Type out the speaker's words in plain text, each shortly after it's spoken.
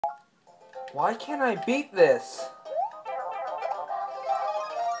Why can't I beat this?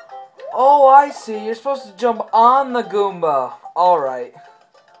 Oh, I see. You're supposed to jump on the Goomba. Alright.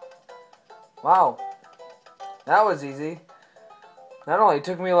 Wow. That was easy. That only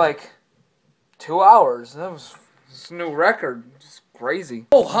took me like 2 hours. That was a new record. It's crazy.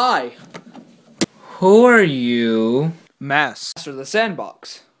 Oh, hi. Who are you? Master of the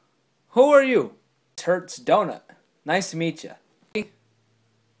Sandbox. Who are you? Hurts Donut. Nice to meet you.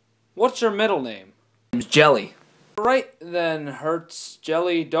 What's your middle name? Name's Jelly. Right then, Hurts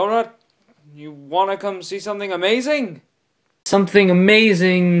Jelly Donut. You wanna come see something amazing? Something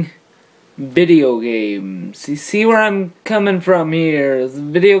amazing. Video games. You see where I'm coming from here?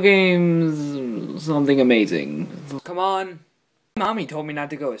 Video games. Something amazing. Come on. Mommy told me not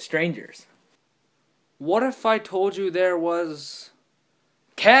to go with strangers. What if I told you there was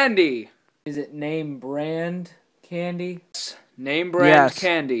candy? Is it name brand candy? Name brand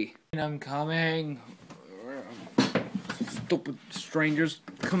candy. I'm coming. Stupid strangers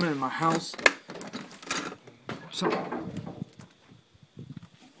coming in my house.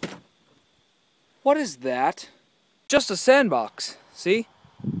 What is that? Just a sandbox, see?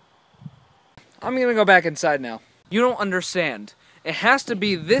 I'm gonna go back inside now. You don't understand. It has to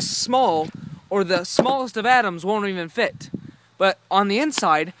be this small or the smallest of atoms won't even fit. But on the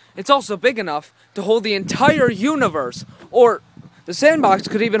inside, it's also big enough to hold the entire universe. Or the sandbox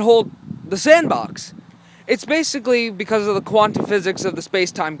could even hold the sandbox. It's basically because of the quantum physics of the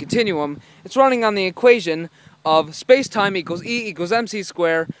space-time continuum. It's running on the equation of space-time equals E equals mc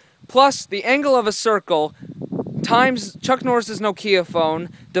squared plus the angle of a circle times Chuck Norris's Nokia phone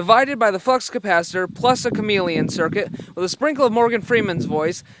divided by the flux capacitor plus a chameleon circuit with a sprinkle of Morgan Freeman's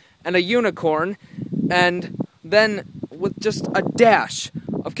voice and a unicorn, and then with just a dash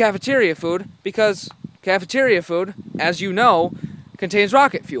of cafeteria food, because cafeteria food, as you know, contains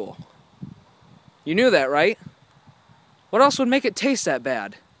rocket fuel. You knew that, right? What else would make it taste that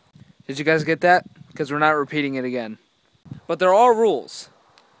bad? Did you guys get that? Because we're not repeating it again. But there are rules.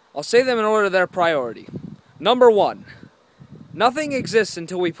 I'll say them in order of their priority. Number 1. Nothing exists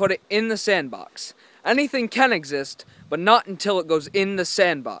until we put it in the sandbox. Anything can exist, but not until it goes in the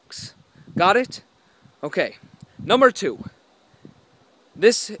sandbox. Got it? Okay. Number 2.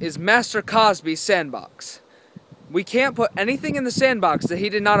 This is Master Cosby Sandbox. We can't put anything in the sandbox that he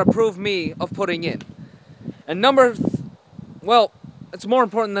did not approve me of putting in. And well, it's more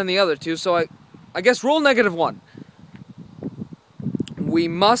important than the other two, so I guess rule -1. We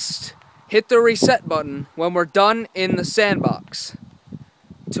must hit the reset button when we're done in the sandbox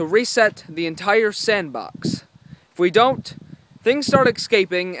to reset the entire sandbox. If we don't, things start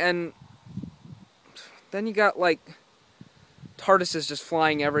escaping, and then you got like TARDISes just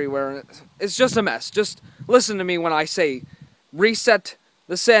flying everywhere. It's just a mess. Just listen to me when I say reset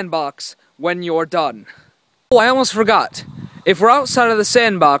the sandbox when you're done. Oh, I almost forgot. If we're outside of the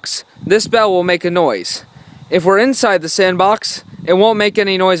sandbox, this bell will make a noise. If we're inside the sandbox, it won't make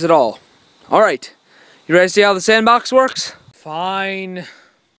any noise at all. Alright, you ready to see how the sandbox works? Fine.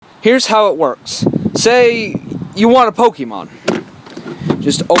 Here's how it works. Say you want a Pokemon.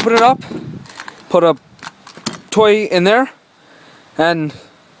 Just open it up, put a toy in there, and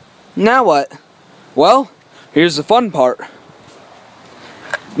now what? Well, here's the fun part.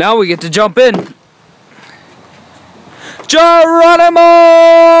 Now we get to jump in. Geronimo!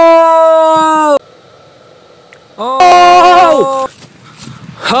 Oh!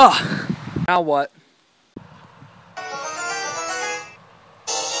 Huh. Now what?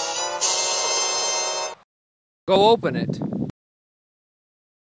 Go open it.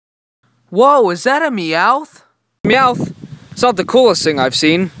 Whoa, is that a Meowth? Meowth? It's not the coolest thing I've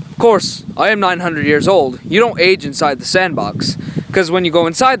seen. Of course, I am 900 years old. You don't age inside the sandbox. Because when you go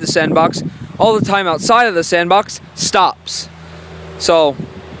inside the sandbox, all the time outside of the sandbox stops. So,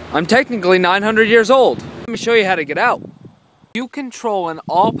 I'm technically 900 years old. Let me show you how to get out. You control an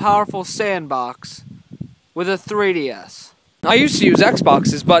all-powerful sandbox with a 3DS. I used to use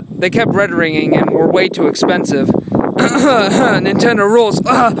Xboxes, but they kept red ringing and were way too expensive. Nintendo rules.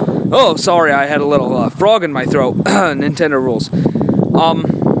 Oh, sorry, I had a little frog in my throat. Nintendo rules.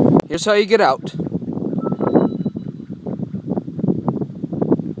 Here's how you get out.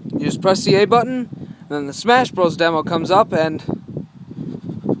 You just press the A button, and then the Smash Bros. Demo comes up, and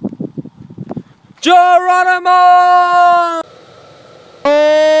Geronimo!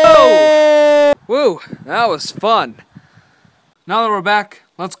 Oh! Woo, that was fun. Now that we're back,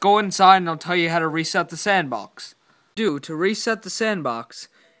 let's go inside and I'll tell you how to reset the sandbox. To reset the sandbox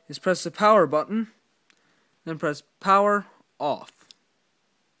is press the power button, then press power off.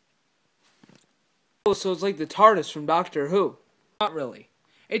 Oh, so it's like the TARDIS from Doctor Who. Not really.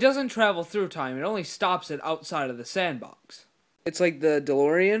 It doesn't travel through time, it only stops it outside of the sandbox. It's like the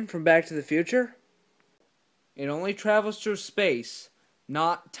DeLorean from Back to the Future? It only travels through space,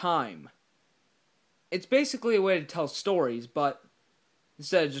 not time. It's basically a way to tell stories, but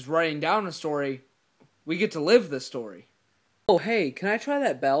instead of just writing down a story, we get to live the story. Oh, hey, can I try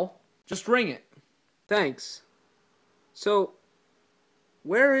that bell? Just ring it. Thanks. So,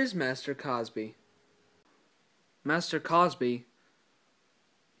 where is Master Cosby? Master Cosby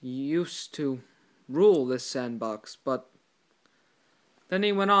used to rule this sandbox, but then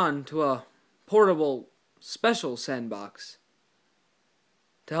he went on to a portable, special sandbox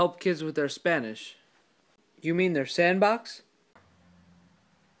to help kids with their Spanish. You mean their sandbox?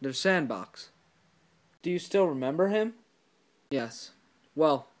 Their sandbox. Do you still remember him? Yes.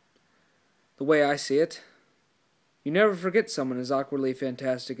 Well, the way I see it, you never forget someone as awkwardly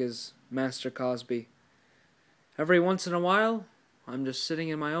fantastic as Master Cosby. Every once in a while, I'm just sitting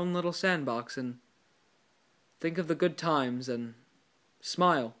in my own little sandbox and think of the good times and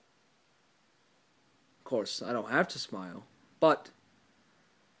smile. Of course, I don't have to smile, but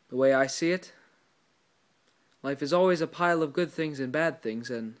the way I see it, life is always a pile of good things and bad things,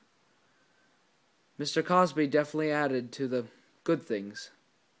 and Mr. Cosby definitely added to the good things.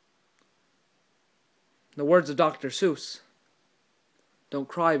 The words of Dr. Seuss: don't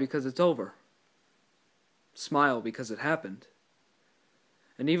cry because it's over. Smile because it happened.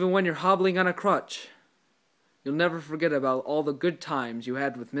 And even when you're hobbling on a crutch, you'll never forget about all the good times you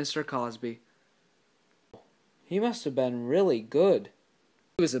had with Mr. Cosby. He must have been really good.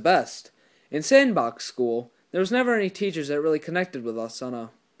 He was the best. In Sandbox School, there was never any teachers that really connected with us on a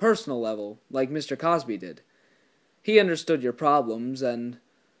personal level, like Mr. Cosby did. He understood your problems, and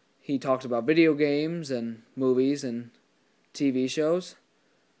he talked about video games and movies and TV shows.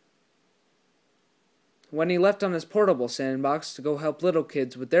 When he left on his portable sandbox to go help little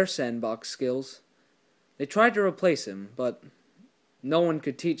kids with their sandbox skills, they tried to replace him, but no one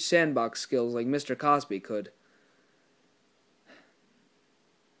could teach sandbox skills like Mr. Cosby could.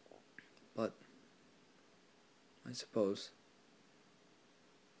 But I suppose.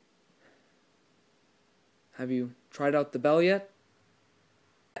 Have you tried out the bell yet?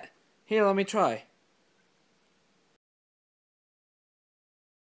 Here, let me try.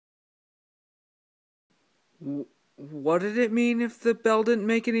 What did it mean if the bell didn't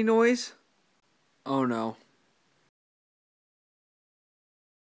make any noise? Oh no.